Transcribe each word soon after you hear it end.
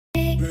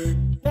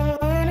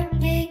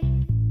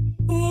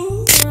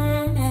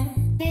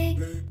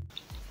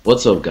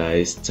What's up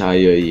guys,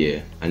 Tayo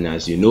here, and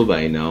as you know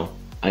by now,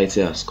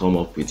 Itel has come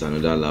up with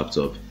another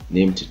laptop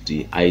named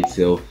the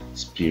Itel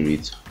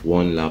Spirit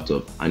One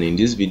laptop, and in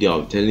this video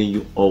I'm telling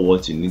you all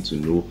what you need to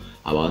know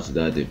about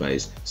that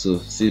device. So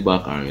sit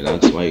back and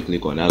relax while you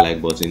click on that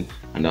like button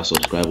and that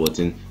subscribe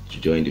button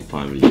to join the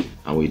family.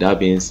 And with that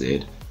being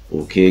said,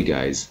 okay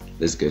guys,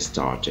 let's get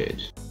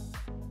started.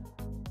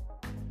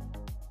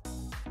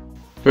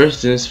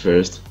 First things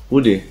first,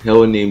 who the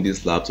hell named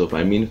this laptop?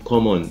 I mean,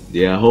 come on,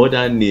 there are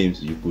other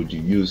names you could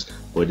use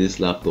for this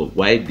laptop.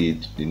 Why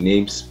did the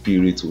name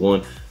Spirit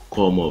One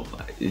come up?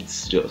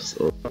 It's just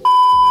The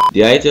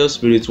Itel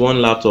Spirit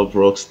One laptop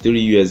rocks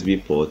 3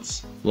 USB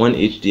ports, 1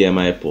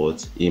 HDMI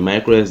port, a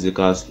micro SD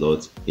card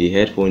slot, a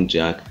headphone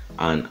jack,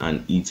 and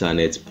an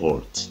Ethernet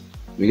port.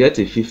 We get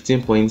a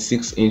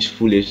 15.6-inch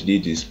Full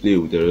HD display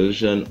with a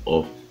resolution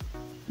of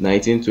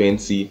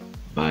 1920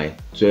 by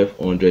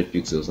 1200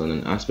 pixels and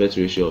an aspect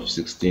ratio of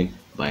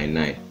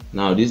 16:9.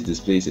 Now this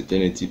display is a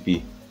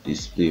 1080p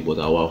display, but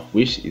I would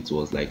wish it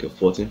was like a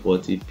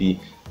 1440p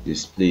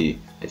display.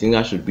 I think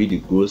that should be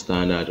the gold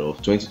standard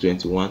of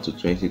 2021 to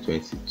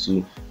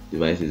 2022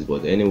 devices,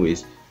 but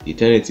anyways, the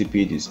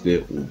 1080p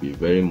display will be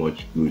very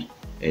much good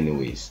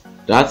anyways.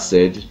 That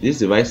said, this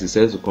device is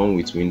set to come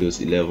with Windows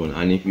 11,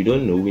 and if you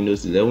don't know,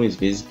 Windows 11 is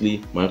basically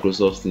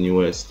Microsoft's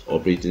newest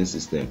operating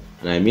system,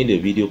 and I made a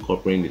video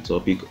covering the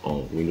topic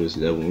on Windows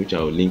 11, which I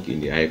will link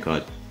in the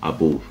iCard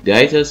above. The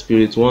Itel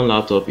Spirit One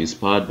laptop is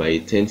powered by a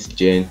 10th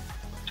gen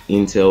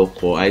Intel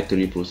Core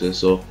i3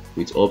 processor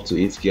with up to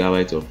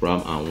 8GB of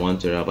RAM and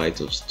 1TB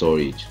of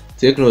storage.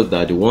 Take note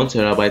that the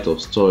 1TB of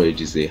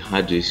storage is a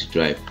hard disk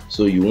drive,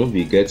 so you won't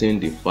be getting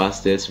the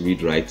fastest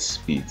read-write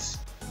speeds.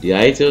 The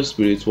Itel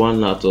Spirit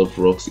One laptop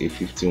rocks a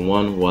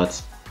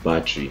 51-watt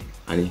battery,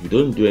 and if you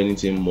don't do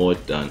anything more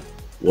than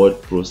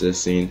word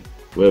processing,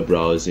 web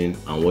browsing,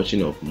 and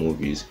watching of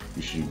movies,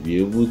 you should be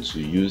able to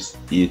use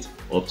it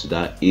up to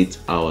that 8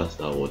 hours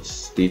that was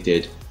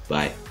stated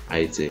by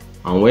Itel.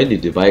 And when the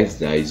device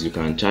dies, you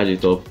can charge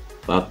it up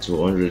back to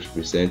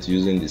 100%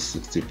 using the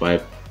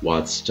 65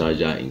 watts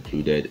charger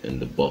included in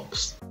the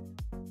box.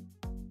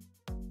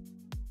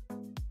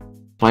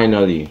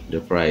 Finally, the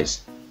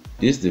price.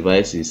 This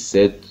device is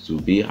set to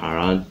be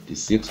around the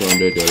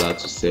 $600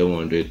 to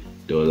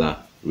 $700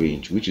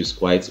 range, which is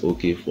quite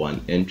okay for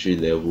an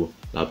entry-level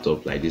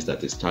laptop like this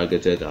that is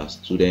targeted at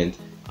students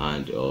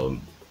and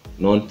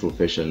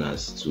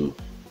non-professionals.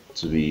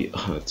 To be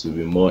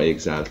more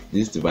exact,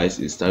 this device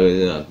is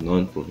targeted at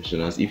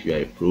non-professionals. If you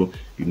are a pro,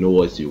 you know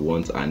what you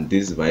want, and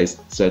this device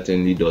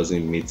certainly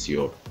doesn't meet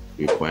your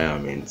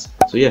requirements.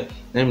 So yeah,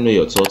 let me know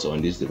your thoughts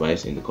on this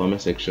device in the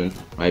comment section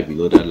right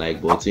below that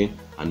like button,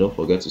 and don't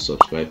forget to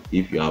subscribe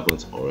if you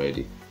haven't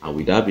already. And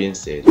with that being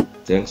said,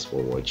 thanks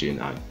for watching,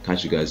 and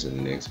catch you guys in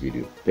the next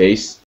video.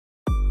 Peace.